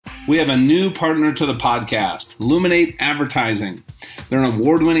We have a new partner to the podcast, Luminate Advertising. They're an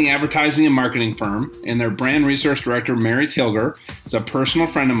award-winning advertising and marketing firm, and their brand research director, Mary Tilger, is a personal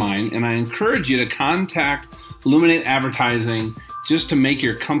friend of mine, and I encourage you to contact Luminate Advertising just to make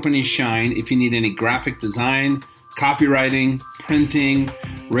your company shine if you need any graphic design, copywriting, printing,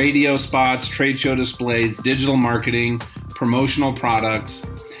 radio spots, trade show displays, digital marketing, promotional products.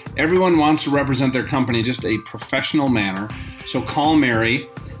 Everyone wants to represent their company in just a professional manner, so call Mary.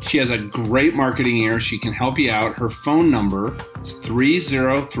 She has a great marketing ear. She can help you out. Her phone number is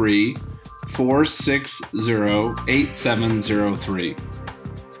 303-460-8703.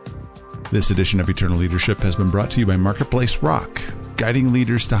 This edition of Eternal Leadership has been brought to you by Marketplace Rock, guiding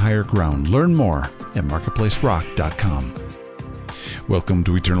leaders to higher ground. Learn more at marketplacerock.com. Welcome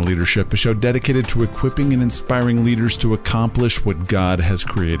to Eternal Leadership, a show dedicated to equipping and inspiring leaders to accomplish what God has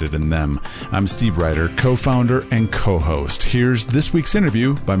created in them. I'm Steve Ryder, co-founder and co-host. Here's this week's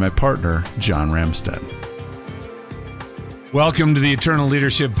interview by my partner, John Ramstead. Welcome to the Eternal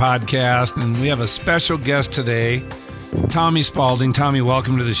Leadership Podcast, and we have a special guest today, Tommy Spaulding. Tommy,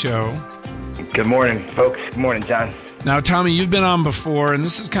 welcome to the show. Good morning, folks. Good morning, John. Now, Tommy, you've been on before, and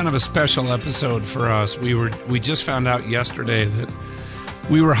this is kind of a special episode for us. We just found out yesterday that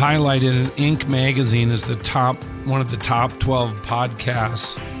we were highlighted in Inc. magazine as one of the top 12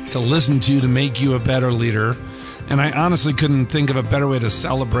 podcasts to listen to make you a better leader. And I honestly couldn't think of a better way to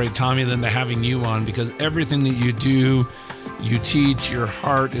celebrate, Tommy, than to having you on, because everything that you do, you teach, your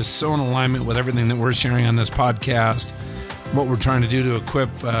heart is so in alignment with everything that we're sharing on this podcast, what we're trying to do to equip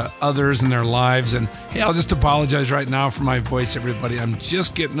others in their lives. And hey, I'll just apologize right now for my voice, everybody. I'm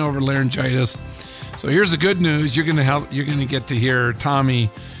just getting over laryngitis. So here's the good news. You're going to get to hear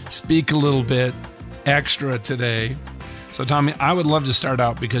Tommy speak a little bit extra today. So Tommy, I would love to start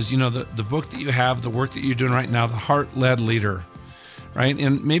out because, you know, the book that you have, the work that you're doing right now, The Heart-Led Leader, right?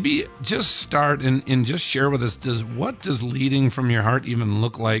 And maybe just start and just share with us, what does leading from your heart even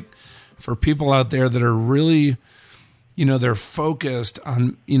look like for people out there that are really, you know, they're focused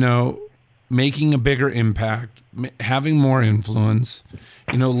on, you know, making a bigger impact, having more influence,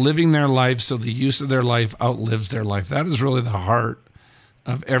 you know, living their life so the use of their life outlives their life. That is really the heart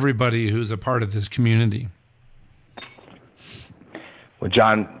of everybody who's a part of this community. Well,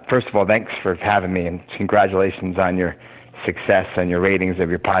 John, first of all, thanks for having me, and congratulations on your success and your ratings of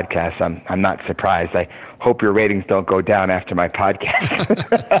your podcast. I'm not surprised. I hope your ratings don't go down after my podcast.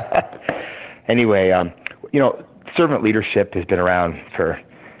 Anyway, you know, servant leadership has been around for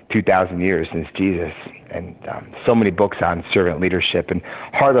 2,000 years since Jesus, and so many books on servant leadership. And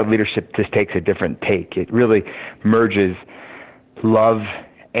Heart-Led Leadership just takes a different take. It really merges love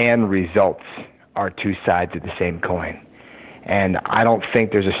and results are two sides of the same coin. And I don't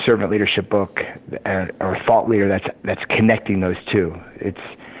think there's a servant leadership book or a thought leader that's connecting those two.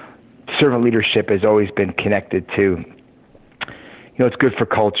 Servant leadership has always been connected to, you know, it's good for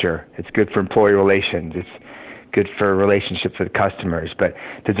culture, it's good for employee relations, it's good for relationships with customers, but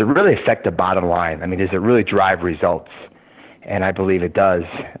does it really affect the bottom line? I mean, does it really drive results? And I believe it does.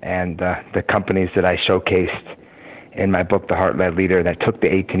 And the companies that I showcased in my book, The Heart-Led Leader, that took the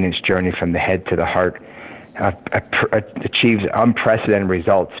 18-inch journey from the head to the heart, achieved unprecedented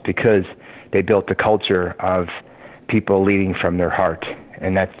results because they built a culture of people leading from their heart.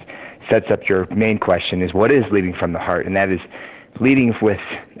 And that sets up your main question, is what is leading from the heart? And that is leading with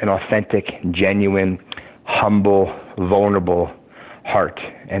an authentic, genuine, humble, vulnerable heart.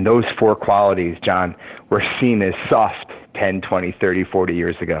 And those four qualities, John, were seen as soft 10, 20, 30, 40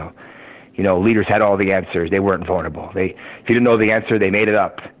 years ago. You know, leaders had all the answers. They weren't vulnerable. If you didn't know the answer, they made it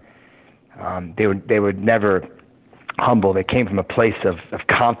up. They would never humble. They came from a place of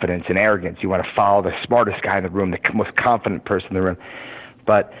confidence and arrogance. You want to follow the smartest guy in the room, the most confident person in the room.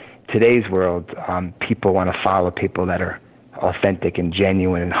 But today's world, people want to follow people that are authentic and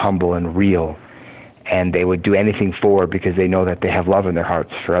genuine and humble and real. And they would do anything for because they know that they have love in their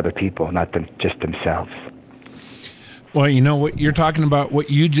hearts for other people, not just themselves. Well, you know what you're talking about, what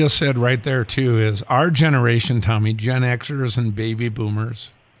you just said right there too, is our generation, Tommy, Gen Xers and baby boomers.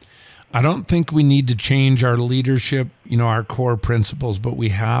 I don't think we need to change our leadership, you know, our core principles, but we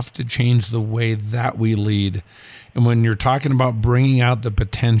have to change the way that we lead. And when you're talking about bringing out the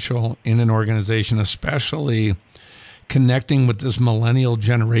potential in an organization, especially connecting with this millennial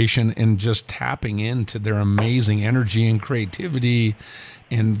generation and just tapping into their amazing energy and creativity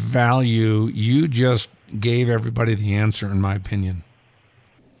and value, you just gave everybody the answer, in my opinion.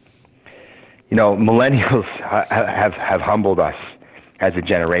 You know, millennials have humbled us as a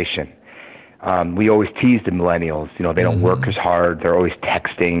generation. We always tease the millennials. You know, they don't work as hard. They're always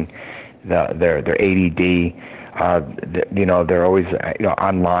texting. They're ADD. They're always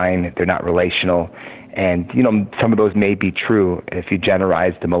online. They're not relational. And, some of those may be true if you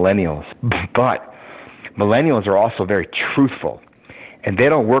generalize the millennials. But millennials are also very truthful. And they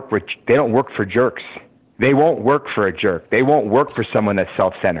don't work for jerks. They won't work for a jerk. They won't work for someone that's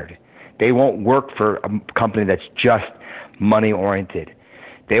self-centered. They won't work for a company that's just money-oriented.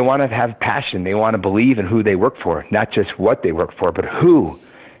 They want to have passion. They want to believe in who they work for, not just what they work for, but who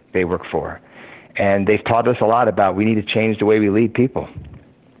they work for. And they've taught us a lot about we need to change the way we lead people.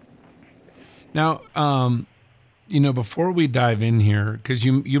 Now, before we dive in here, because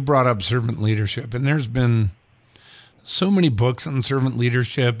you brought up servant leadership, and there's been so many books on servant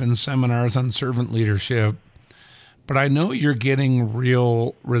leadership and seminars on servant leadership, but I know you're getting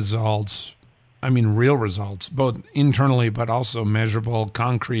real results, both internally, but also measurable,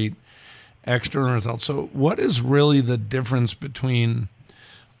 concrete, external results. So what is really the difference between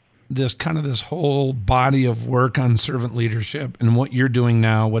this whole body of work on servant leadership and what you're doing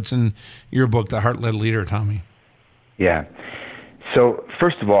now, what's in your book, The Heart-Led Leader, Tommy? Yeah. So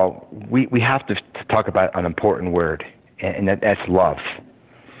first of all, we have to talk about an important word, and that's love.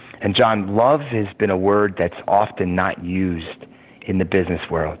 And John, love has been a word that's often not used in the business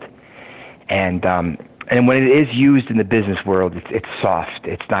world. And when it is used in the business world, it's soft.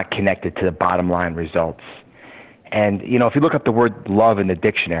 It's not connected to the bottom line results. And, if you look up the word love in the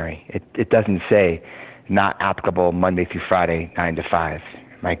dictionary, it doesn't say not applicable Monday through Friday, 9 to 5.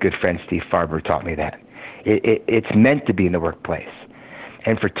 My good friend Steve Farber taught me that. It's meant to be in the workplace.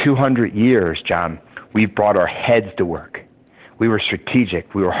 And for 200 years, John, we've brought our heads to work. We were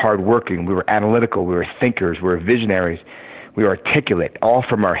strategic. We were hardworking. We were analytical. We were thinkers. We were visionaries. We were articulate, all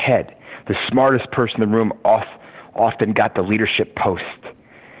from our head. The smartest person in the room often got the leadership post.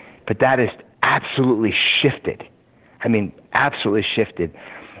 But that has absolutely shifted. Absolutely shifted.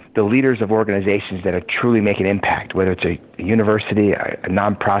 The leaders of organizations that are truly making an impact, whether it's a university, a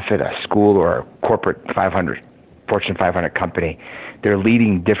nonprofit, a school, or a corporate 500, Fortune 500 company, they're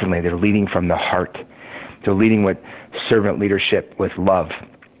leading differently. They're leading from the heart. They're leading with servant leadership, with love.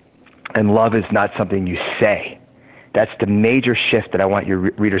 And love is not something you say. That's the major shift that I want your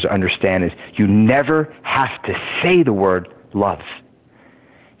readers to understand is you never have to say the word love.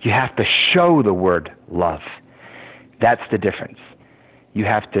 You have to show the word love. That's the difference. You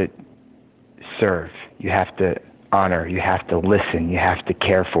have to serve. You have to honor. You have to listen. You have to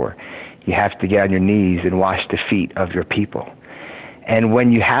care for. You have to get on your knees and wash the feet of your people. And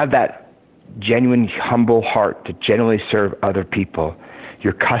when you have that genuine, humble heart to genuinely serve other people,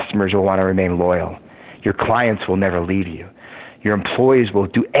 your customers will want to remain loyal. Your clients will never leave you. Your employees will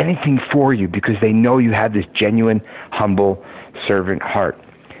do anything for you because they know you have this genuine, humble, servant heart.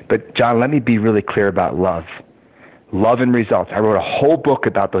 But John, let me be really clear about love. Love and results. I wrote a whole book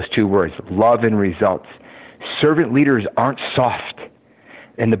about those two words, love and results. Servant leaders aren't soft.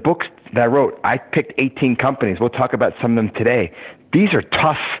 In the books that I wrote, I picked 18 companies. We'll talk about some of them today. These are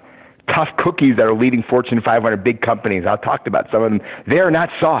tough cookies that are leading Fortune 500 big companies. I'll talk about some of them. They're not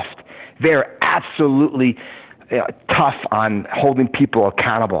soft. They're absolutely tough on holding people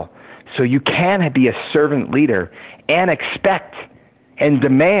accountable. So you can be a servant leader and expect and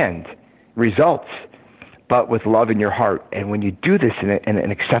demand results, but with love in your heart. And when you do this in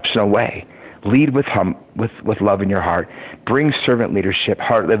an exceptional way, lead with love in your heart, bring servant leadership,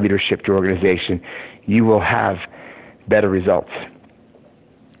 heart-led leadership to your organization, you will have better results.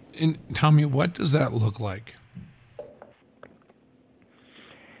 And Tommy, what does that look like?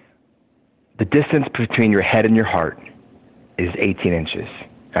 The distance between your head and your heart is 18 inches.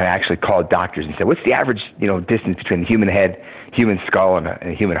 I actually called doctors and said, what's the average distance between the human head, human skull, and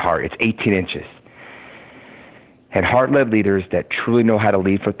a human heart? It's 18 inches. And heart-led leaders that truly know how to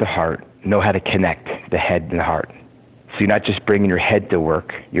lead with the heart know how to connect the head and the heart. So you're not just bringing your head to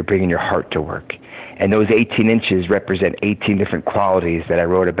work, you're bringing your heart to work. And those 18 inches represent 18 different qualities that I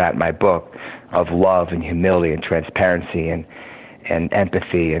wrote about in my book of love and humility and transparency and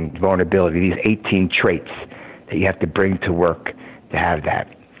empathy and vulnerability, these 18 traits that you have to bring to work to have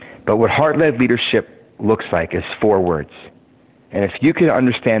that. But what heart-led leadership looks like is 4 words. And if you can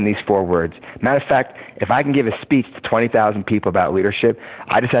understand these 4 words, matter of fact, if I can give a speech to 20,000 people about leadership,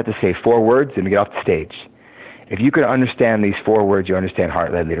 I just have to say 4 words and get off the stage. If you can understand these 4 words, you understand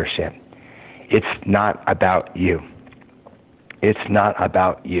heart-led leadership. It's not about you. It's not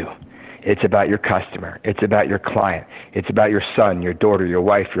about you. It's about your customer. It's about your client. It's about your son, your daughter, your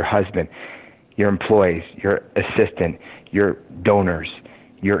wife, your husband, your employees, your assistant, your donors,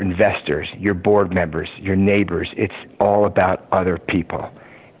 your investors, your board members, your neighbors. It's all about other people.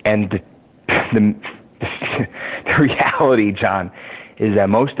 And the reality, John, is that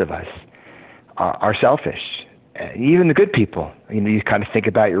most of us are selfish. Even the good people, you kind of think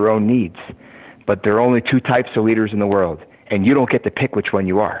about your own needs. But there are only two types of leaders in the world, and you don't get to pick which one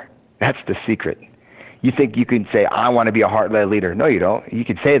you are. That's the secret. You think you can say, I want to be a heart-led leader. No, you don't. You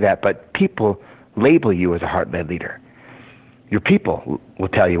can say that, but people label you as a heart-led leader. Your people will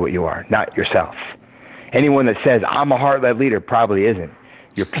tell you what you are, not yourself. Anyone that says, I'm a heart-led leader probably isn't.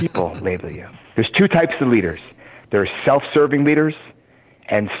 Your people label you. There's two types of leaders. There's self-serving leaders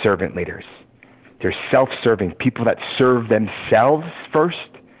and servant leaders. There's self-serving, people that serve themselves first,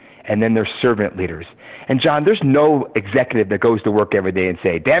 and then there's servant leaders. And John, there's no executive that goes to work every day and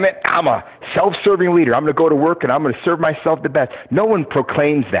say, damn it, I'm a self-serving leader. I'm going to go to work and I'm going to serve myself the best. No one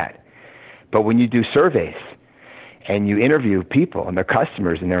proclaims that. But when you do surveys and you interview people and their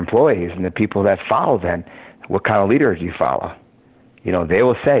customers and their employees and the people that follow them, what kind of leader do you follow? They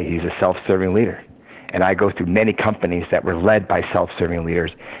will say he's a self-serving leader. And I go through many companies that were led by self-serving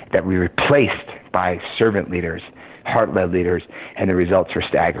leaders that we replaced by servant leaders, heart-led leaders, and the results were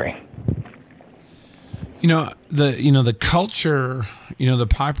staggering. The culture, the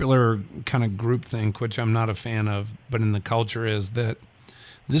popular kind of groupthink, which I'm not a fan of, but in the culture is that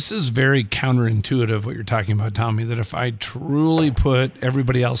this is very counterintuitive what you're talking about, Tommy, that if I truly put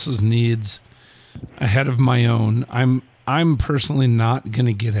everybody else's needs ahead of my own, I'm personally not going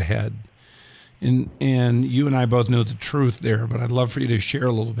to get ahead. And you and I both know the truth there, but I'd love for you to share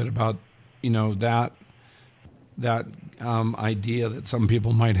a little bit about, that idea that some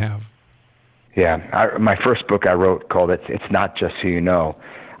people might have. Yeah, my first book I wrote called It's Not Just Who You Know.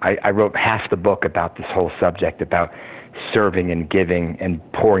 I wrote half the book about this whole subject, about serving and giving and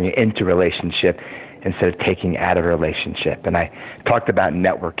pouring into relationship instead of taking out of a relationship. And I talked about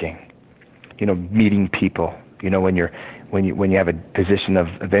networking, meeting people. When you have a position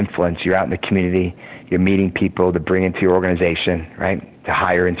of influence, you're out in the community, you're meeting people to bring into your organization, right? To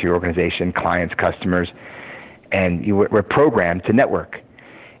hire into your organization, clients, customers, and we're programmed to network.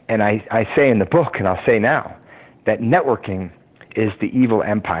 And I say in the book, and I'll say now, that networking is the evil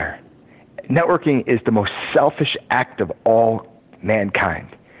empire. Networking is the most selfish act of all mankind.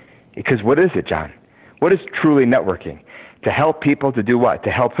 Because what is it, John? What is truly networking? To help people to do what?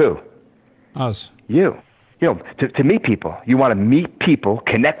 To help who? Us. You. To meet people. You want to meet people,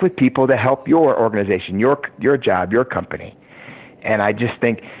 connect with people to help your organization, your job, your company. And I just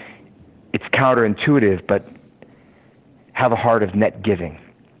think it's counterintuitive, but have a heart of net giving.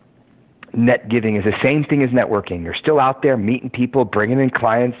 Net giving is the same thing as networking. You're still out there meeting people, bringing in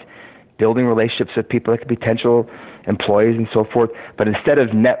clients, building relationships with people that could be potential employees and so forth. But instead of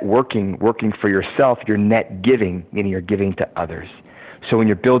networking, working for yourself, you're net giving, meaning you're giving to others. So when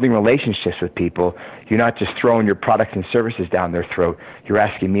you're building relationships with people, you're not just throwing your products and services down their throat. You're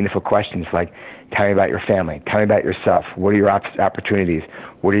asking meaningful questions like, tell me about your family. Tell me about yourself. What are your opportunities?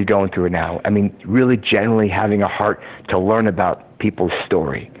 What are you going through now? I mean, really generally having a heart to learn about people's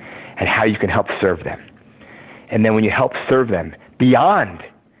story and how you can help serve them. And then when you help serve them beyond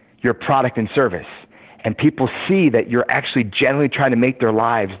your product and service, and people see that you're actually genuinely trying to make their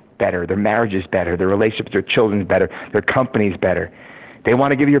lives better, their marriages better, their relationships, their children better, their companies better, they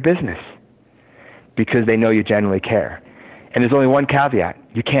want to give you your business because they know you genuinely care. And there's only one caveat.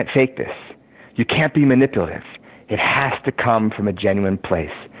 You can't fake this. You can't be manipulative. It has to come from a genuine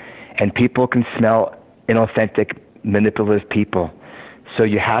place. And people can smell inauthentic, manipulative people. So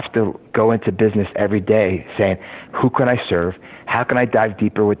you have to go into business every day saying, who can I serve? How can I dive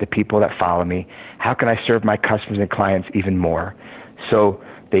deeper with the people that follow me? How can I serve my customers and clients even more? So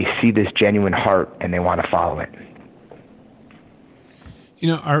they see this genuine heart and they want to follow it.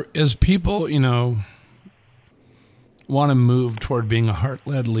 As people, want to move toward being a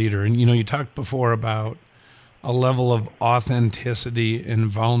heart-led leader, and, you talked before about a level of authenticity and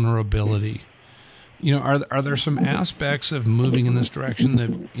vulnerability. Are there some aspects of moving in this direction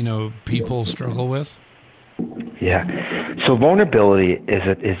that, people struggle with? Yeah. So vulnerability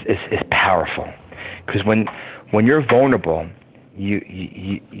is powerful because when you're vulnerable,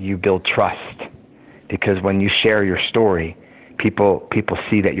 you build trust, because when you share your story, people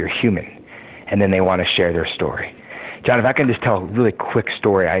see that you're human, and then they want to share their story. John, if I can just tell a really quick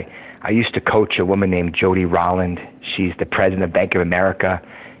story. I used to coach a woman named Jody Rolland. She's the president of Bank of America.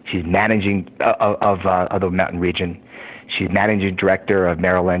 She's managing of the Mountain region. She's managing director of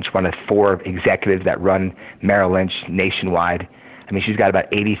Merrill Lynch, one of 4 executives that run Merrill Lynch nationwide. I mean, she's got about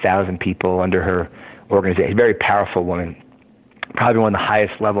 80,000 people under her organization. A very powerful woman, probably one of the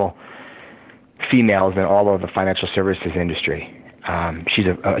highest level females in all of the financial services industry. She's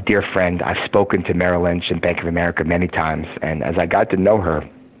a dear friend. I've spoken to Merrill Lynch and Bank of America many times, and as I got to know her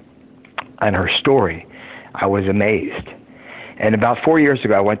and her story, I was amazed. And about 4 years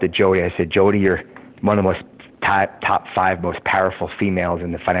ago, I went to Jody. I said, Jody, you're one of the most top 5 most powerful females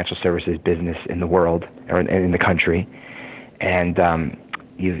in the financial services business in the world, or in the country. And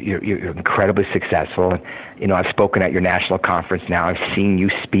you're incredibly successful. And, I've spoken at your national conference now. I've seen you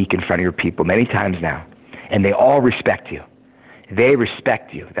speak in front of your people many times now, and they all respect you. They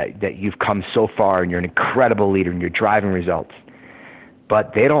respect you, that you've come so far and you're an incredible leader and you're driving results.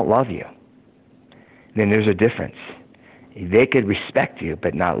 But they don't love you. Then there's a difference. They could respect you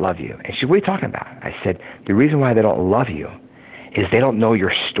but not love you. And she said, what are you talking about? I said, the reason why they don't love you is they don't know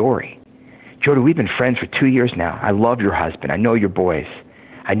your story. Jody, we've been friends for 2 years now. I love your husband. I know your boys.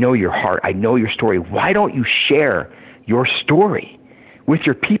 I know your heart. I know your story. Why don't you share your story with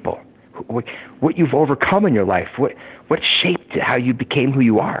your people? What you've overcome in your life? What shaped how you became who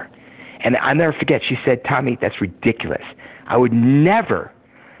you are? And I'll never forget, she said, Tommy, that's ridiculous. I would never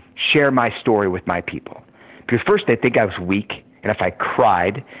share my story with my people. Because first they think I was weak, and if I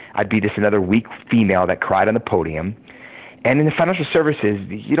cried, I'd be just another weak female that cried on the podium. And in the financial services,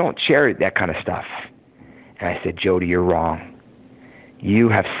 you don't share that kind of stuff. And I said, Jody, you're wrong. You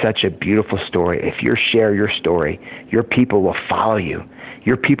have such a beautiful story. If you share your story, your people will follow you.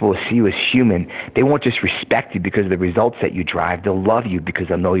 Your people will see you as human. They won't just respect you because of the results that you drive. They'll love you because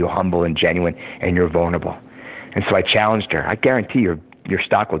they'll know you're humble and genuine and you're vulnerable. And so I challenged her. I guarantee your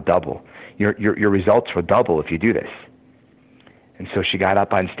stock will double. Your results will double if you do this. And so she got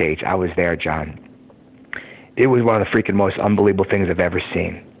up on stage. I was there, John. It was one of the freaking most unbelievable things I've ever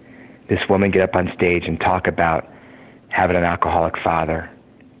seen. This woman get up on stage and talk about having an alcoholic father,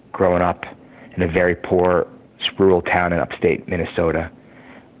 growing up in a very poor rural town in upstate Minnesota,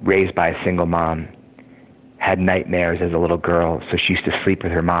 raised by a single mom, had nightmares as a little girl, so she used to sleep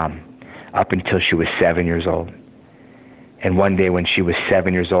with her mom up until she was 7 years old. And one day when she was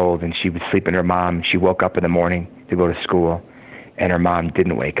 7 years old and she would sleep in her mom, she woke up in the morning to go to school, and her mom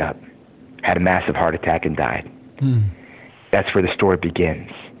didn't wake up, had a massive heart attack and died. That's where the story begins.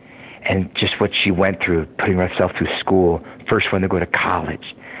 And just what she went through, putting herself through school, first one to go to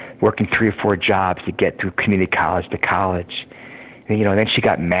college, working 3 or 4 jobs to get through community college to college. And, then she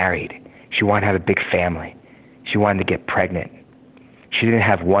got married. She wanted to have a big family. She wanted to get pregnant. She didn't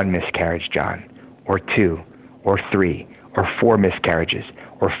have 1 miscarriage, John, or 2, or 3, or 4 miscarriages,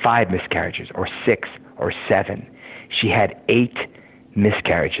 or 5 miscarriages, or 6, or 7. She had 8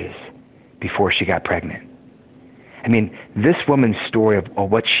 miscarriages before she got pregnant. I mean, this woman's story of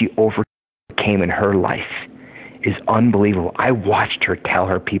what she overcame in her life is unbelievable. I watched her tell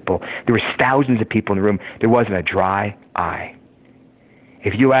her people. There was thousands of people in the room. There wasn't a dry eye.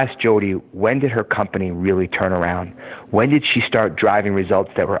 If you ask Jody, when did her company really turn around? When did she start driving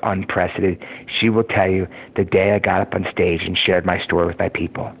results that were unprecedented? She will tell you the day I got up on stage and shared my story with my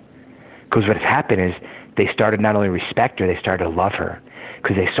people. Because what has happened is they started not only respect her, they started to love her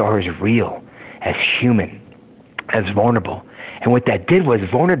because they saw her as real, as human, as vulnerable. And what that did was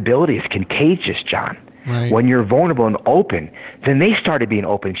vulnerability is contagious, John. Right. When you're vulnerable and open, then they started being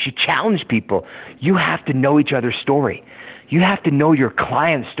open. She challenged people. You have to know each other's story. You have to know your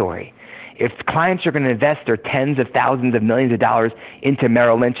client's story. If clients are going to invest their tens of thousands of millions of dollars into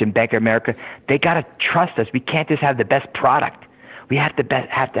Merrill Lynch and Bank of America, they got to trust us. We can't just have the best product. We have to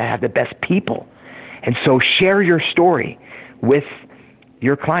have the best people. And so share your story with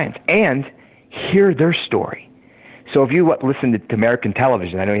your clients and hear their story. So if you listen to American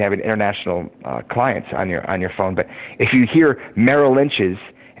television, I know you have international clients on your phone, but if you hear Merrill Lynch's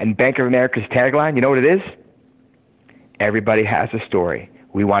and Bank of America's tagline, you know what it is? Everybody has a story.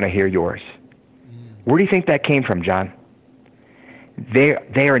 We want to hear yours. Where do you think that came from, John? They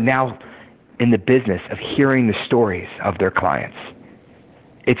are now in the business of hearing the stories of their clients.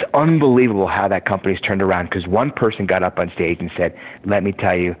 It's unbelievable how that company's turned around because one person got up on stage and said, let me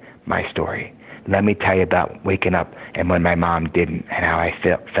tell you my story. Let me tell you about waking up and when my mom didn't and how I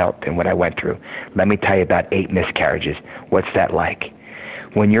felt and what I went through. Let me tell you about 8 miscarriages. What's that like?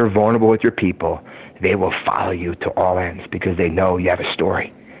 When you're vulnerable with your people, they will follow you to all ends because they know you have a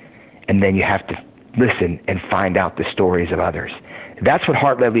story. And then you have to listen and find out the stories of others. That's what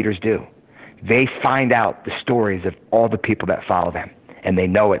heart-led leaders do. They find out the stories of all the people that follow them, and they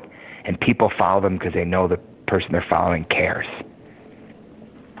know it. And people follow them because they know the person they're following cares.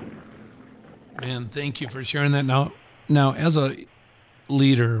 Man, thank you for sharing that. Now, as a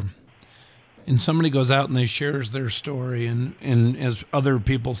leader, and somebody goes out and they shares their story, and as other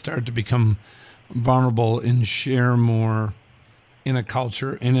people start to become vulnerable and share more in a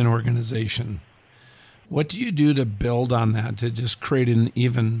culture, in an organization, what do you do to build on that, to just create an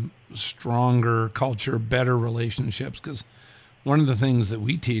even stronger culture, better relationships? Because one of the things that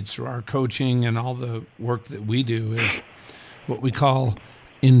we teach through our coaching and all the work that we do is what we call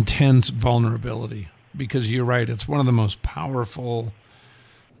intense vulnerability. because you're right. It's one of the most powerful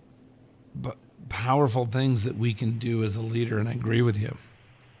things that we can do as a leader, and I agree with you.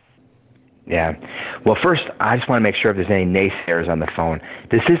 Yeah. Well, first, I just want to make sure if there's any naysayers on the phone.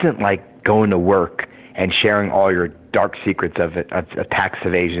 This isn't like going to work and sharing all your dark secrets of tax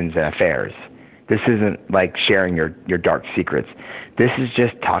evasions and affairs. This isn't like sharing your dark secrets. This is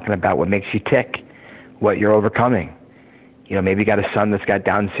just talking about what makes you tick, what you're overcoming. You know, maybe you got a son that's got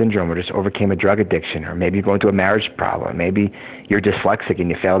Down syndrome or just overcame a drug addiction, or maybe you're going through a marriage problem. Maybe you're dyslexic and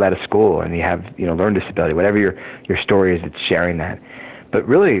you failed out of school and you have, learning disability. Whatever your story is, it's sharing that. But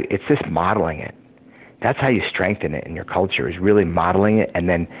really, it's just modeling it. That's how you strengthen it in your culture, is really modeling it and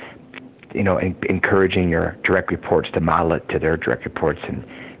then, encouraging your direct reports to model it to their direct reports and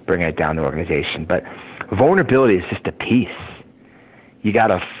bringing it down the organization. But vulnerability is just a piece. You got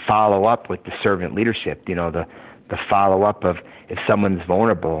to follow up with the servant leadership, the follow up of if someone's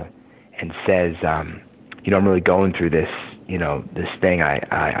vulnerable and says, I'm really going through this, this thing,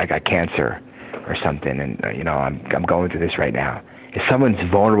 I got cancer or something, and, I'm going through this right now. If someone's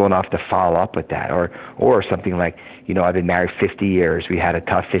vulnerable enough to follow up with that, or something like, I've been married 50 years. We had a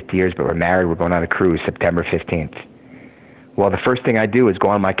tough 50 years, but we're married. We're going on a cruise September 15th. Well, the first thing I do is go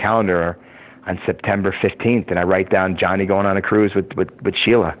on my calendar on September 15th, and I write down Johnny going on a cruise with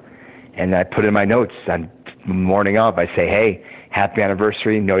Sheila. And I put in my notes on the morning of, I say, hey, happy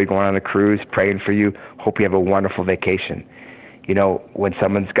anniversary. Know you're going on a cruise. Praying for you. Hope you have a wonderful vacation. When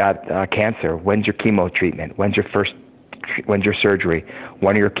someone's got cancer, when's your chemo treatment? When's your surgery?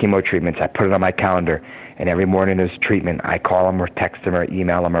 One of your chemo treatments, I put it on my calendar, and every morning there's treatment. I call them or text them or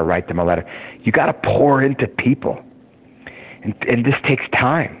email them or write them a letter. You got to pour into people, and this takes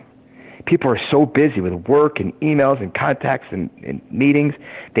time. People are so busy with work and emails and contacts and meetings,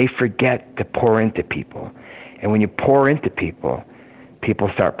 they forget to pour into people. And when you pour into people, people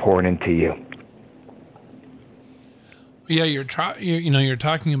start pouring into you. Yeah, you're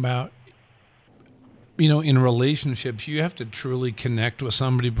talking about, in relationships, you have to truly connect with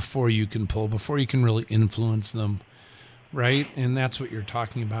somebody before you can really influence them, right? And that's what you're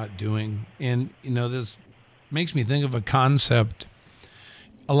talking about doing. And, this makes me think of a concept.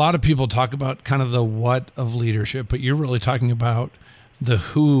 A lot of people talk about kind of the what of leadership, but you're really talking about the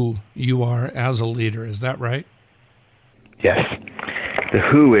who you are as a leader. Is that right? Yes. The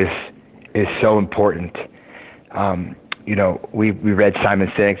who is so important. We read Simon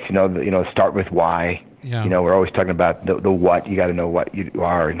Sinek, start with why. Yeah. We're always talking about the what. You got to know what you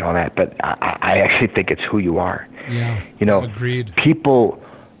are and all that. But I actually think it's who you are. Yeah. Agreed. People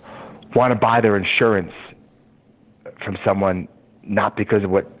want to buy their insurance from someone not because of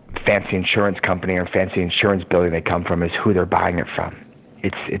what fancy insurance company or fancy insurance building they come from, is who they're buying it from.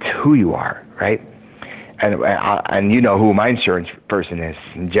 It's who you are, right? And who my insurance person is,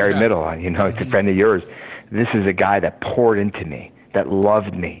 Jerry Middle. It's a friend of yours. This is a guy that poured into me, that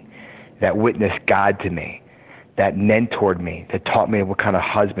loved me, that witnessed God to me, that mentored me, that taught me what kind of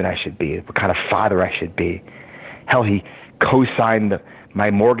husband I should be, what kind of father I should be. Hell, he co-signed my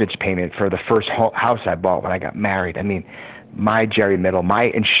mortgage payment for the first house I bought when I got married. I mean, my Jerry Middle, my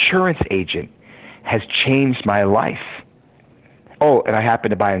insurance agent, has changed my life. Oh, and I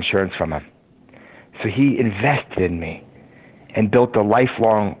happened to buy insurance from him. So he invested in me and built a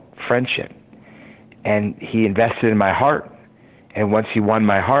lifelong friendship. And he invested in my heart. And once he won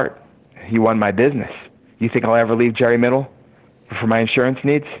my heart, he won my business. You think I'll ever leave Jerry Middle for my insurance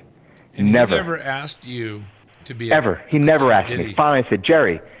needs? And never. He never asked you to be ever. He never asked me. Finally, I said,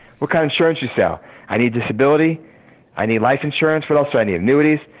 Jerry, what kind of insurance you sell? I need disability. I need life insurance. What else do I need?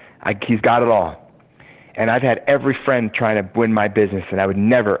 Annuities? He's got it all. And I've had every friend trying to win my business, and I would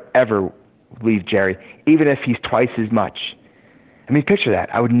never, ever leave Jerry, even if he's twice as much. I mean, picture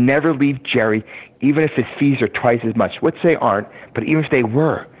that. I would never leave Jerry, even if his fees are twice as much, which they aren't, but even if they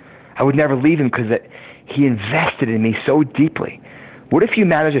were, I would never leave him because he invested in me so deeply. What if you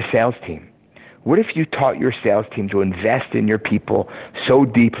manage a sales team? What if you taught your sales team to invest in your people so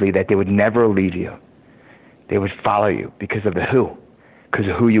deeply that they would never leave you? They would follow you because of the who, because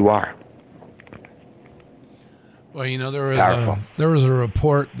of who you are. Well, there was a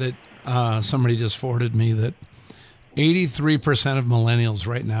report that somebody just forwarded me that 83% of millennials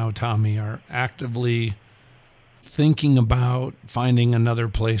right now, Tommy, are actively thinking about finding another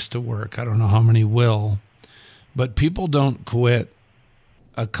place to work. I don't know how many will, but people don't quit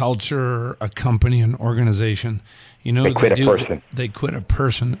a culture, a company, an organization. They quit a person. They quit a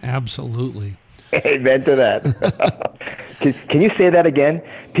person, absolutely. Amen to that. Can you say that again?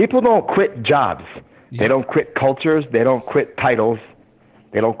 People don't quit jobs. Yeah. They don't quit cultures. They don't quit titles.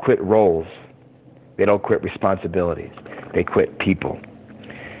 They don't quit roles. They don't quit responsibilities. They quit people.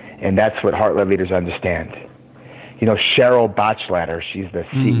 And that's what heart-led leaders understand. You know, Cheryl Bachelor, she's the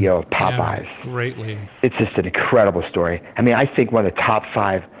CEO of Popeyes. Yeah, great lady. It's just an incredible story. I mean, I think one of the top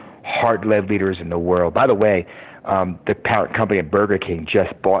 5 heart-led leaders in the world. By the way, the parent company at Burger King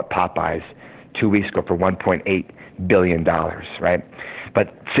just bought Popeyes 2 weeks ago for $1.8 billion, right?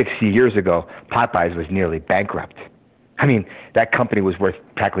 But 60 years ago, Popeyes was nearly bankrupt. I mean, that company was worth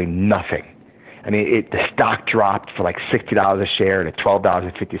practically nothing. I mean, the stock dropped for like $60 a share to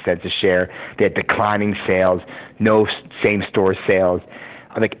 $12.50 a share. They had declining sales, no same-store sales.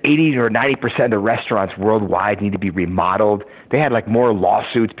 Like 80 or 90% of the restaurants worldwide need to be remodeled. They had like more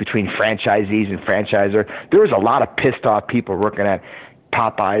lawsuits between franchisees and franchisor. There was a lot of pissed off people working at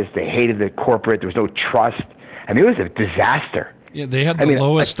Popeyes. They hated the corporate. There was no trust. I mean, it was a disaster. Yeah, they had the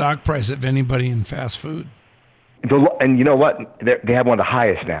lowest stock price of anybody in fast food. And you know what? They have one of the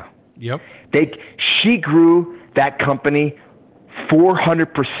highest now. Yep. She grew that company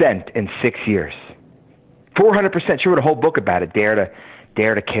 400% in 6 years. 400%. She wrote a whole book about it, Dare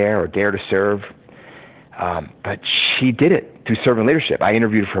to Care or Dare to Serve. But she did it through servant leadership. I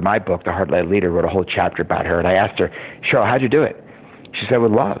interviewed her for my book, The Heart-Led Leader, wrote a whole chapter about her. And I asked her, Cheryl, how'd you do it? She said,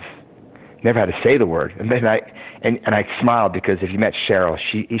 with love. Never had to say the word. And then I smiled because if you met Cheryl,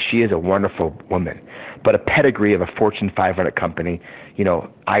 she is a wonderful woman, but a pedigree of a Fortune 500 company, you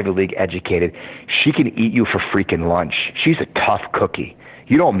know, Ivy League educated. She can eat you for freaking lunch. She's a tough cookie.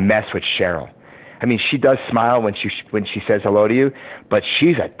 You don't mess with Cheryl. I mean, she does smile when she says hello to you, but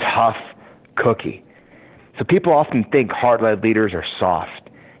she's a tough cookie. So people often think heart-led leaders are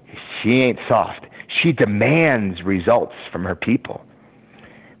soft. She ain't soft. She demands results from her people.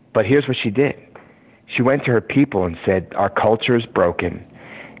 But here's what she did. She went to her people and said, our culture is broken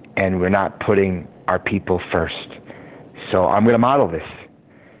and we're not putting our people first. So I'm going to model this.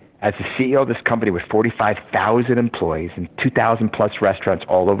 As the CEO of this company with 45,000 employees and 2,000 plus restaurants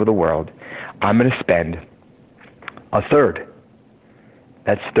all over the world, I'm going to spend a third,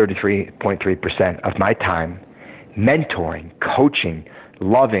 that's 33.3% of my time, mentoring, coaching,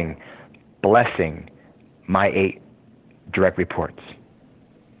 loving, blessing my 8 direct reports.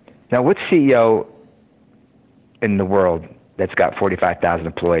 Now, what CEO in the world that's got 45,000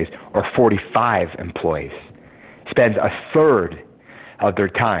 employees or 45 employees spends a third of their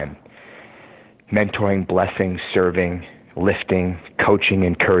time mentoring, blessing, serving, lifting, coaching,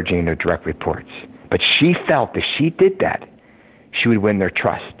 encouraging their direct reports? But she felt that she did that, she would win their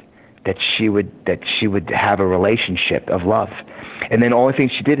trust, that she would have a relationship of love. And then the only thing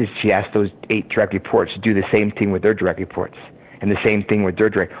she did is she asked those 8 direct reports to do the same thing with their direct reports. And the same thing with their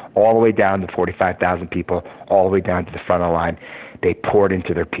direct, all the way down to 45,000 people, all the way down to the front of the line. They poured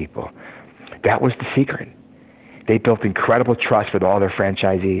into their people. That was the secret. They built incredible trust with all their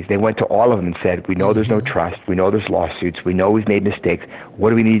franchisees. They went to all of them and said, we know there's no trust. We know there's lawsuits. We know we've made mistakes.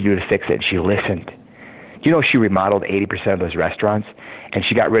 What do we need to do to fix it? And she listened. You know, she remodeled 80% of those restaurants, and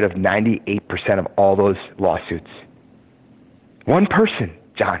she got rid of 98% of all those lawsuits. One person,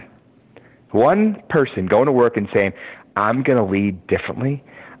 John. One person going to work and saying, I'm going to lead differently.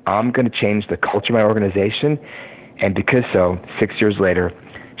 I'm going to change the culture of my organization. And because so, 6 years later,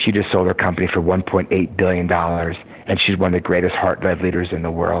 she just sold her company for $1.8 billion, and she's one of the greatest heart-led leaders in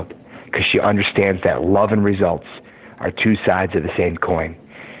the world because she understands that love and results are 2 sides of the same coin.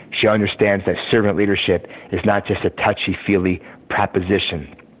 She understands that servant leadership is not just a touchy-feely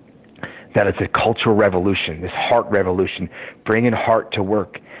proposition, that it's a cultural revolution, this heart revolution, bringing heart to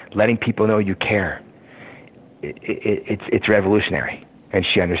work, letting people know you care. It's revolutionary, and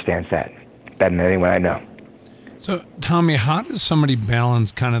she understands that better than anyone I know. So, Tommy, how does somebody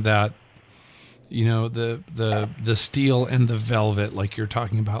balance kind of that, you know, the steel and the velvet, like you're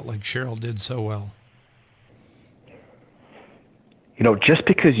talking about, like Cheryl did so well? You know, just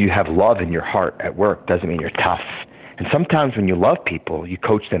because you have love in your heart at work doesn't mean you're tough. And sometimes when you love people, you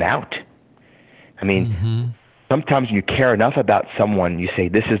coach them out. I mean, sometimes when you care enough about someone, you say,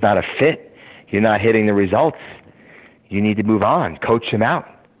 this is not a fit. You're not hitting the results. You need to move on. Coach them out.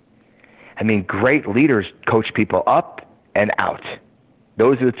 I mean, great leaders coach people up and out.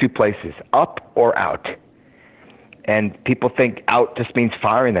 Those are the 2 places, up or out. And people think out just means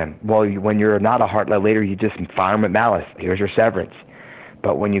firing them. Well, when you're not a heart-led leader, you just fire them with malice. Here's your severance.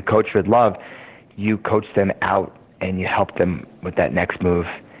 But when you coach with love, you coach them out and you help them with that next move.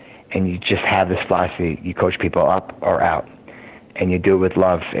 And you just have this philosophy. You coach people up or out. And you do it with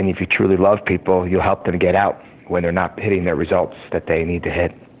love. And if you truly love people, you'll help them get out when they're not hitting their results that they need to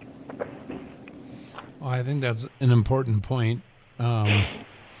hit. Well, I think that's an important point. You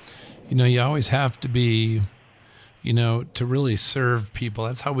know, you always have to be, you know, to really serve people.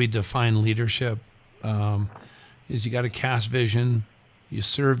 That's how we define leadership, is you got to cast vision. you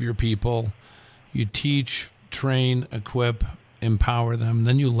serve your people, you teach, train, equip, empower them,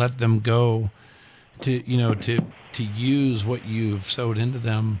 then you let them go to use what you've sowed into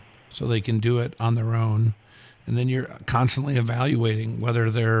them so they can do it on their own. And then you're constantly evaluating whether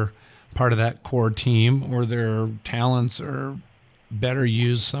they're part of that core team or their talents are better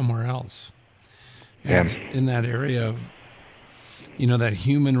used somewhere else. And it's in that area of, that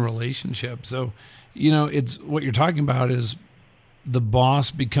human relationship. So, it's what you're talking about is the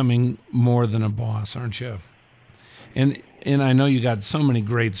boss becoming more than a boss, aren't you? And I know you got so many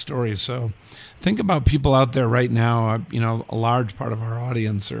great stories. So think about people out there right now. A large part of our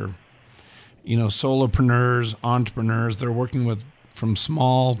audience are, solopreneurs, entrepreneurs. They're working from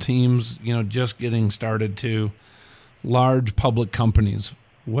small teams, just getting started to large public companies.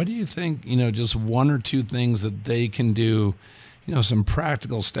 What do you think, just one or two things that they can do, some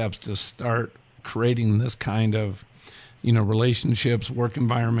practical steps to start creating this kind of, relationships, work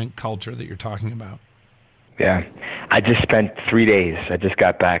environment, culture that you're talking about? Yeah. I just spent 3 days. I just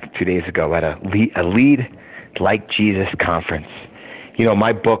got back 2 days ago at a Lead Like Jesus conference.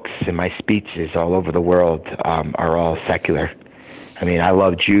 My books and my speeches all over the world are all secular. I mean, I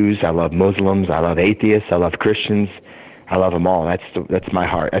love Jews, I love Muslims, I love atheists, I love Christians. I love them all. That's my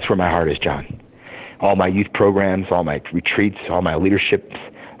heart. That's where my heart is, John. All my youth programs, all my retreats, all my leaderships,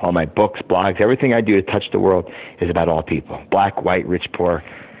 all my books, blogs, everything I do to touch the world is about all people. Black, white, rich, poor,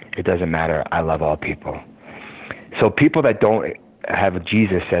 it doesn't matter. I love all people. So people that don't have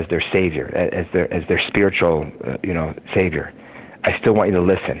Jesus as their savior, as their spiritual, savior, I still want you to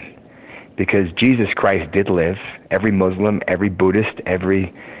listen, because Jesus Christ did live. Every Muslim, every Buddhist,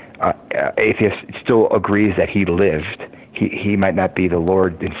 every atheist still agrees that he lived. He might not be the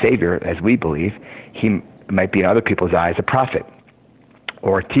Lord and Savior as we believe. He might be in other people's eyes a prophet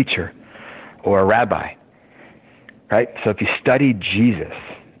or a teacher or a rabbi, right? So if you study Jesus,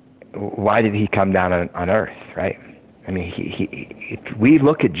 why did he come down on earth, right? I mean, we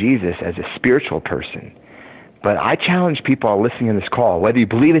look at Jesus as a spiritual person, but I challenge people listening in this call, whether you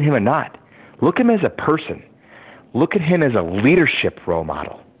believe in him or not, look at him as a person. Look at him as a leadership role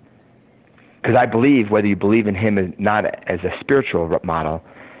model. Because I believe, whether you believe in him or not as a spiritual model,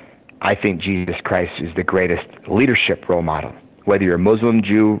 I think Jesus Christ is the greatest leadership role model. Whether you're a Muslim,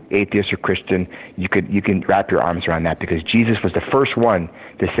 Jew, atheist, or Christian, you can wrap your arms around that, because Jesus was the first one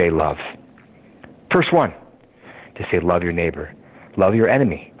to say love. First one to say love your neighbor, love your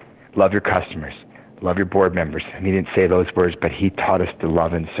enemy, love your customers, love your board members. And he didn't say those words, but he taught us to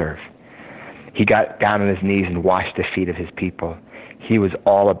love and serve. He got down on his knees and washed the feet of his people. He was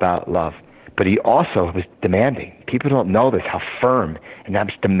all about love. But he also was demanding. People don't know this, how firm and how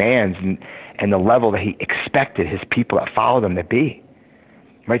much demands and the level that he expected his people that followed him to be.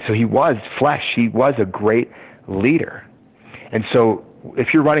 Right? So he was flesh. He was a great leader. And so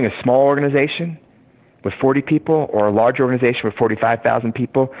if you're running a small organization with 40 people or a large organization with 45,000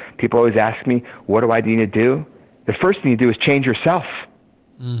 people, people always ask me, what do I need to do? The first thing you do is change yourself.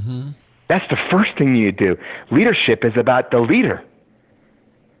 Mm-hmm. That's the first thing you do. Leadership is about the leader.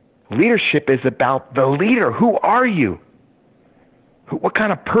 Leadership is about the leader. Who are you? What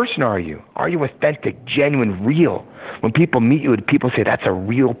kind of person are you? Are you authentic, genuine, real? When people meet you, people say, that's a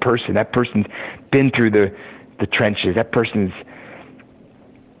real person. That person's been through the trenches. That person's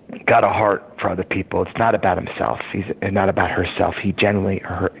got a heart for other people. It's not about himself. He's not about herself. She generally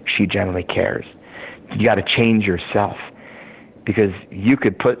cares. You got to change yourself, because you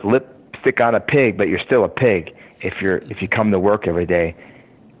could put lipstick on a pig, but you're still a pig if you come to work every day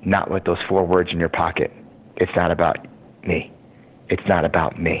not with those 4 words in your pocket. It's not about me. It's not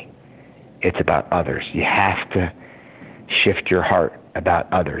about me. It's about others. You have to shift your heart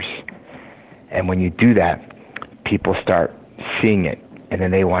about others. And when you do that, people start seeing it, and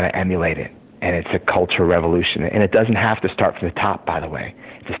then they want to emulate it. And it's a cultural revolution. And it doesn't have to start from the top, by the way.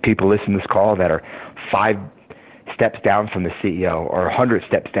 There's people listening to this call that are 5 steps down from the CEO or 100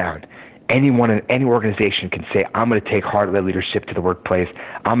 steps down. Anyone in any organization can say, I'm going to take heart-led leadership to the workplace.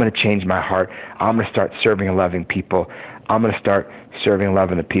 I'm going to change my heart. I'm going to start serving and loving people. I'm going to start serving and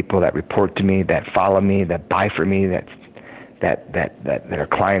loving the people that report to me, that follow me, that buy for me, that are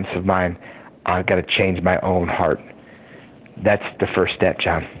clients of mine. I've got to change my own heart. That's the first step,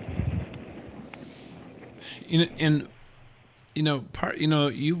 John. You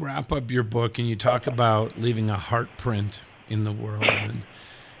wrap up your book and you talk about leaving a heart print in the world. And,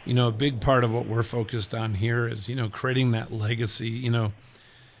 a big part of what we're focused on here is, creating that legacy,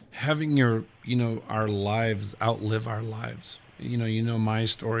 having our lives outlive our lives. My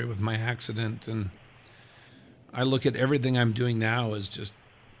story with my accident, and I look at everything I'm doing now as just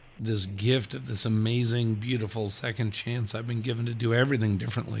this gift of this amazing, beautiful second chance I've been given to do everything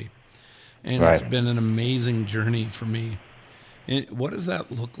differently. And Right. it's been an amazing journey for me. What does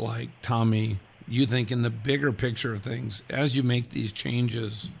that look like, Tommy? You think in the bigger picture of things, as you make these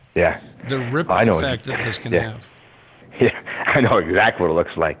changes, Yeah. the ripple I know. effect that this can Yeah. have? Yeah, I know exactly what it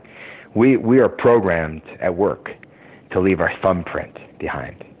looks like. We are programmed at work to leave our thumbprint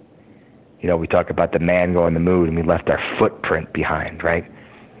behind. You know, we talk about the man going to the moon, and we left our footprint behind, right?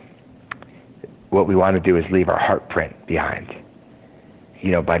 What we want to do is leave our heartprint behind.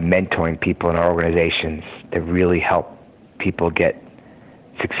 You know, by mentoring people in our organizations to really help people get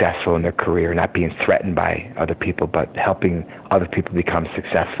successful in their career, not being threatened by other people, but helping other people become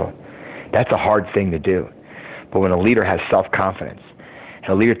successful. That's a hard thing to do. But when a leader has self-confidence, and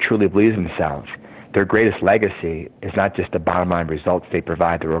a leader truly believes in themselves, their greatest legacy is not just the bottom line results they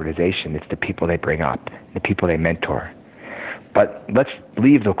provide their organization, it's the people they bring up, the people they mentor. But let's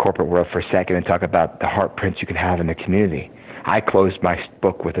leave the corporate world for a second and talk about the heartprints you can have in the community. I closed my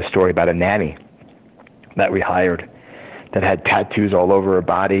book with a story about a nanny that we hired that had tattoos all over her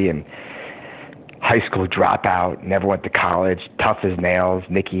body and high school dropout, never went to college, tough as nails.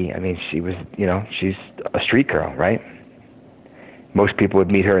 Nikki, I mean, she was, you know, she's a street girl, right? Most people would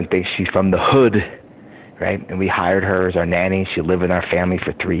meet her and think she's from the hood, right? And we hired her as our nanny. She lived with our family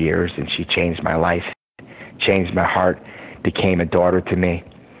for 3 years, and she changed my life, changed my heart, became a daughter to me.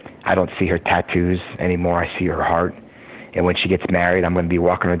 I don't see her tattoos anymore. I see her heart. And when she gets married, I'm going to be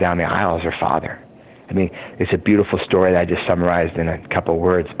walking her down the aisle as her father. I mean, it's a beautiful story that I just summarized in a couple of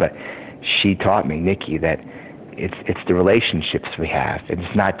words, but she taught me, Nikki, that it's the relationships we have.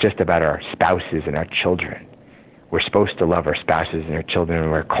 It's not just about our spouses and our children. We're supposed to love our spouses and our children,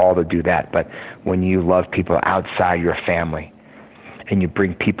 and we're called to do that. But when you love people outside your family, and you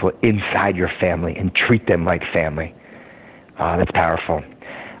bring people inside your family and treat them like family, that's powerful.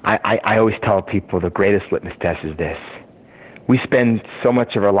 I always tell people the greatest litmus test is this. We spend so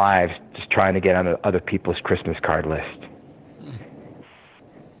much of our lives just trying to get on other people's Christmas card list.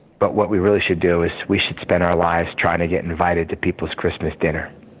 But what we really should do is we should spend our lives trying to get invited to people's Christmas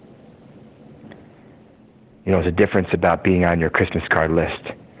dinner. You know, there's a difference about being on your Christmas card list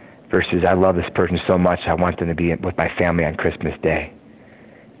versus I love this person so much I want them to be with my family on Christmas Day.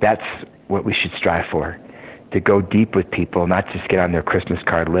 That's what we should strive for, to go deep with people, not just get on their Christmas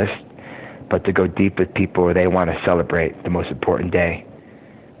card list, but to go deep with people where they want to celebrate the most important day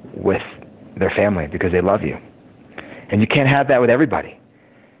with their family because they love you. And you can't have that with everybody,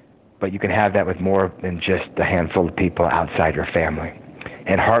 but you can have that with more than just a handful of people outside your family.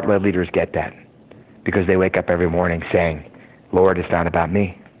 And heart-led leaders get that because they wake up every morning saying, Lord, it's not about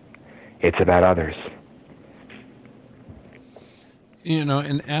me. It's about others. You know,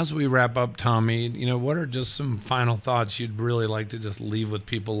 and as we wrap up, Tommy, you know, what are just some final thoughts you'd really like to just leave with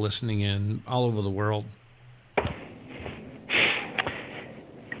people listening in all over the world?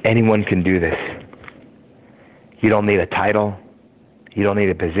 Anyone can do this. You don't need a title. You don't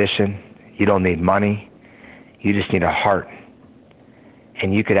need a position. You don't need money. You just need a heart.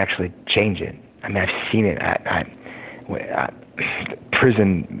 And you could actually change it. I mean, I've seen it at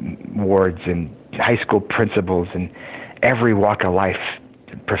prison wards and high school principals and every walk of life,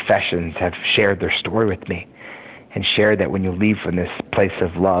 professions have shared their story with me and shared that when you leave from this place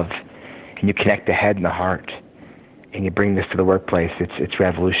of love and you connect the head and the heart and you bring this to the workplace, it's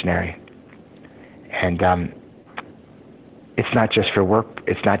revolutionary. And it's not just for work,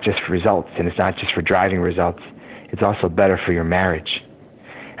 it's not just for results, and it's not just for driving results. It's also better for your marriage.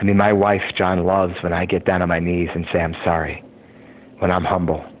 I mean, my wife, John, loves when I get down on my knees and say, I'm sorry, when I'm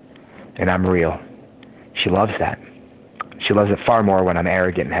humble and I'm real. She loves that. She loves it far more when I'm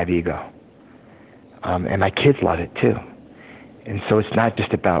arrogant and have ego. And my kids love it too. And so it's not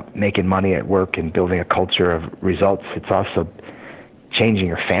just about making money at work and building a culture of results. It's also changing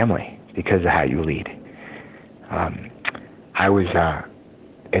your family because of how you lead. I was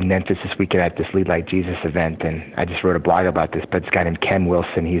in Memphis this weekend at this Lead Like Jesus event, and I just wrote a blog about this, but this guy named Ken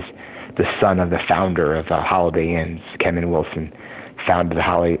Wilson, he's the son of the founder of Holiday Inns. Ken Wilson founded the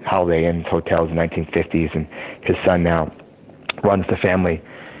Holiday Inns hotels in the 1950s, and his son now runs the family,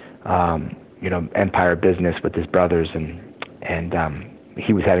 empire business with his brothers, and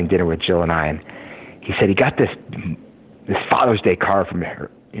he was having dinner with Jill and I, and he said he got this Father's Day card from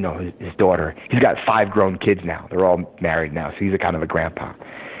her, his daughter. He's got 5 grown kids now. They're all married now, so he's a kind of a grandpa.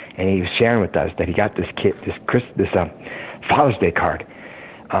 And he was sharing with us that he got this Father's Day card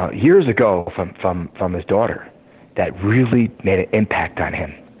years ago from his daughter that really made an impact on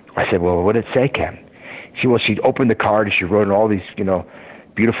him. I said, well, what did it say, Ken? She opened the card and she wrote in all these,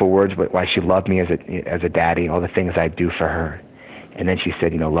 beautiful words, but why she loved me as a daddy, all the things I do for her. And then she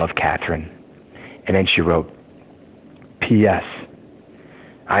said, love, Catherine. And then she wrote, P.S.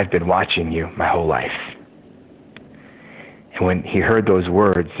 I've been watching you my whole life. And when he heard those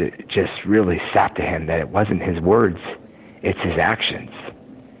words, it just really sat to him that it wasn't his words, it's his actions.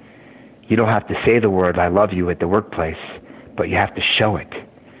 You don't have to say the word, I love you, at the workplace, but you have to show it.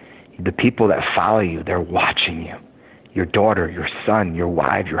 The people that follow you, they're watching you. Your daughter, your son, your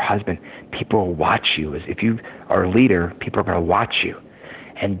wife, your husband, people will watch you. If you are a leader, people are going to watch you.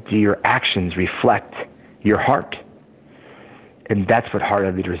 And do your actions reflect your heart? And that's what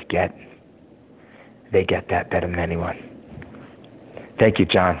heart leaders get. They get that better than anyone. Thank you,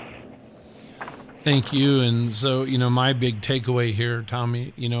 John. Thank you. And so, my big takeaway here,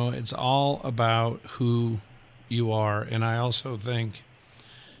 Tommy, it's all about who you are. And I also think,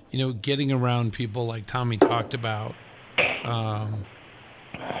 getting around people like Tommy talked about,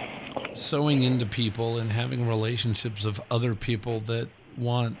 sewing into people and having relationships of other people that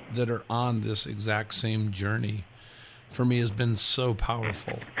are on this exact same journey, for me has been so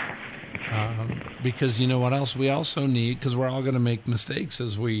powerful. Because what else we also need, because we're all going to make mistakes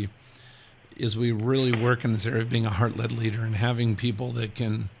as we really work in this area of being a heart-led leader, and having people that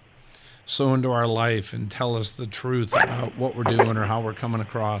can sow into our life and tell us the truth about what we're doing or how we're coming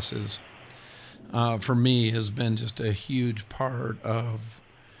across is, for me, has been just a huge part of,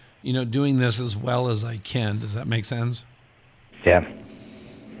 doing this as well as I can. Does that make sense? Yeah.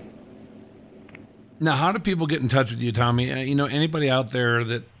 Now, how do people get in touch with you, Tommy? Anybody out there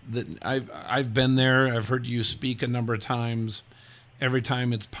that I've been there. I've heard you speak a number of times. Every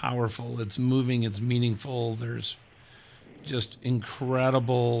time it's powerful, it's moving, it's meaningful. There's just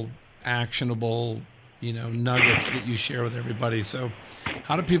incredible, actionable, nuggets that you share with everybody. So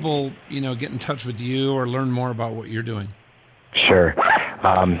how do people, get in touch with you or learn more about what you're doing? Sure.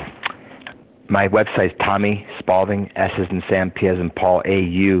 My website is Tommy Spaulding, S as in Sam, P as in Paul,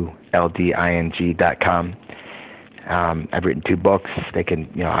 AULDING.com. I've written 2 books. They can,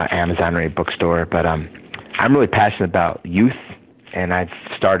 Amazon or any bookstore. But I'm really passionate about youth, and I've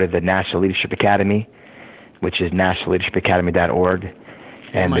started the National Leadership Academy, which is nationalleadershipacademy.org.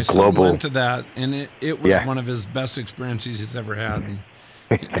 And my the global son went to that, and it was one of his best experiences he's ever had. And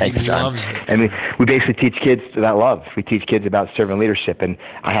Thanks, he John. loves it. And we basically teach kids about love. We teach kids about servant leadership. And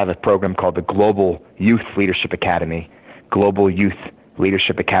I have a program called the Global Youth Leadership Academy,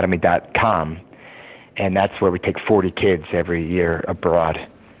 globalyouthleadershipacademy.com. And that's where we take 40 kids every year abroad.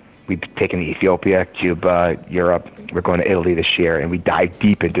 We've taken to Ethiopia, Cuba, Europe. We're going to Italy this year, and we dive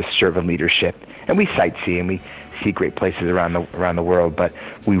deep into servant leadership. And we sightsee, and we see great places around the world, but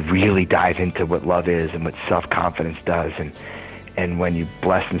we really dive into what love is and what self-confidence does, and when you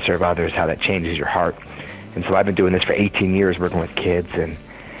bless and serve others, how that changes your heart. And so I've been doing this for 18 years, working with kids, and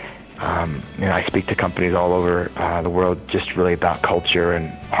I speak to companies all over the world just really about culture and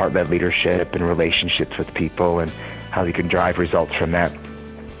heart-led leadership and relationships with people and how you can drive results from that.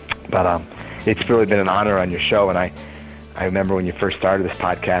 But it's really been an honor on your show, and I remember when you first started this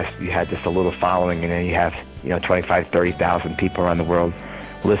podcast, you had just a little following, and then you have 25, 30,000 people around the world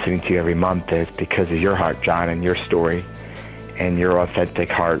listening to you every month. It's because of your heart, John, and your story and your authentic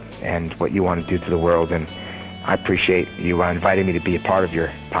heart and what you want to do to the world. And I appreciate you inviting me to be a part of your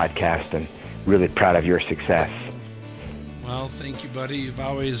podcast, and really proud of your success. Well, thank you, buddy. You've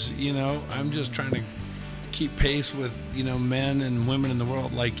always, I'm just trying to keep pace with, men and women in the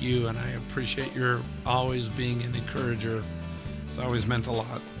world like you, and I appreciate your always being an encourager. It's always meant a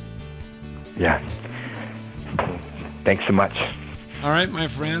lot. Yeah. Thanks so much. All right, my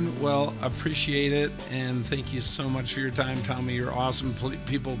friend. Well, appreciate it, and thank you so much for your time, Tommy. You're awesome.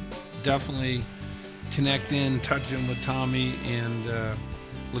 People definitely connect in, touch in with Tommy, and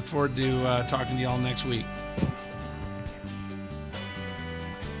look forward to talking to you all next week.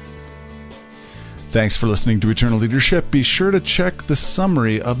 Thanks for listening to Eternal Leadership. Be sure to check the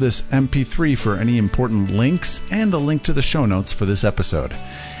summary of this MP3 for any important links and a link to the show notes for this episode.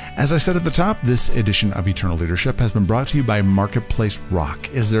 As I said at the top, this edition of Eternal Leadership has been brought to you by Marketplace Rock.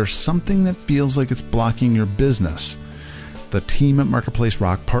 Is there something that feels like it's blocking your business? The team at Marketplace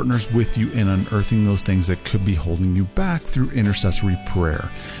Rock partners with you in unearthing those things that could be holding you back through intercessory prayer.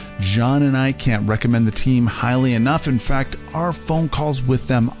 John and I can't recommend the team highly enough. In fact, our phone calls with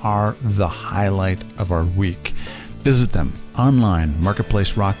them are the highlight of our week. Visit them online,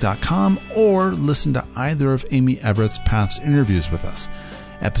 marketplacerock.com, or listen to either of Amy Everett's past interviews with us.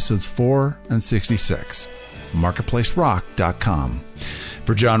 Episodes 4 and 66, marketplacerock.com.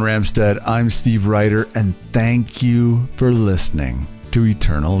 For John Ramstead, I'm Steve Ryder, and thank you for listening to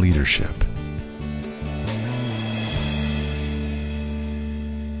Eternal Leadership.